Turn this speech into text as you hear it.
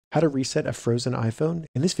how to reset a frozen iPhone.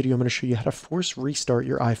 In this video, I'm going to show you how to force restart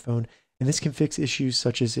your iPhone, and this can fix issues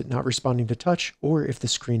such as it not responding to touch or if the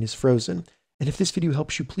screen is frozen. And if this video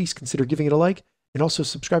helps you, please consider giving it a like and also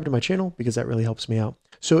subscribe to my channel because that really helps me out.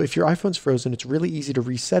 So if your iPhone's frozen, it's really easy to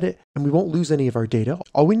reset it and we won't lose any of our data.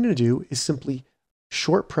 All we need to do is simply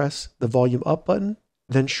short press the volume up button,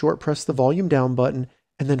 then short press the volume down button,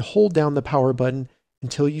 and then hold down the power button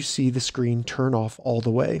until you see the screen turn off all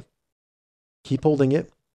the way. Keep holding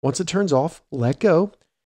it. Once it turns off, let go.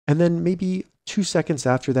 And then maybe 2 seconds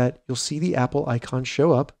after that, you'll see the Apple icon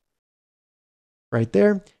show up right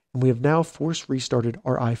there. And we have now force restarted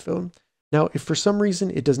our iPhone. Now, if for some reason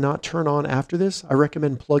it does not turn on after this, I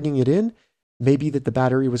recommend plugging it in. Maybe that the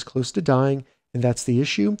battery was close to dying and that's the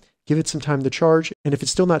issue. Give it some time to charge. And if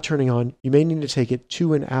it's still not turning on, you may need to take it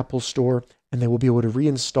to an Apple store and they will be able to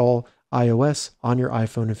reinstall iOS on your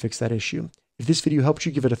iPhone and fix that issue. If this video helped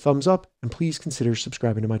you, give it a thumbs up and please consider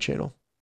subscribing to my channel.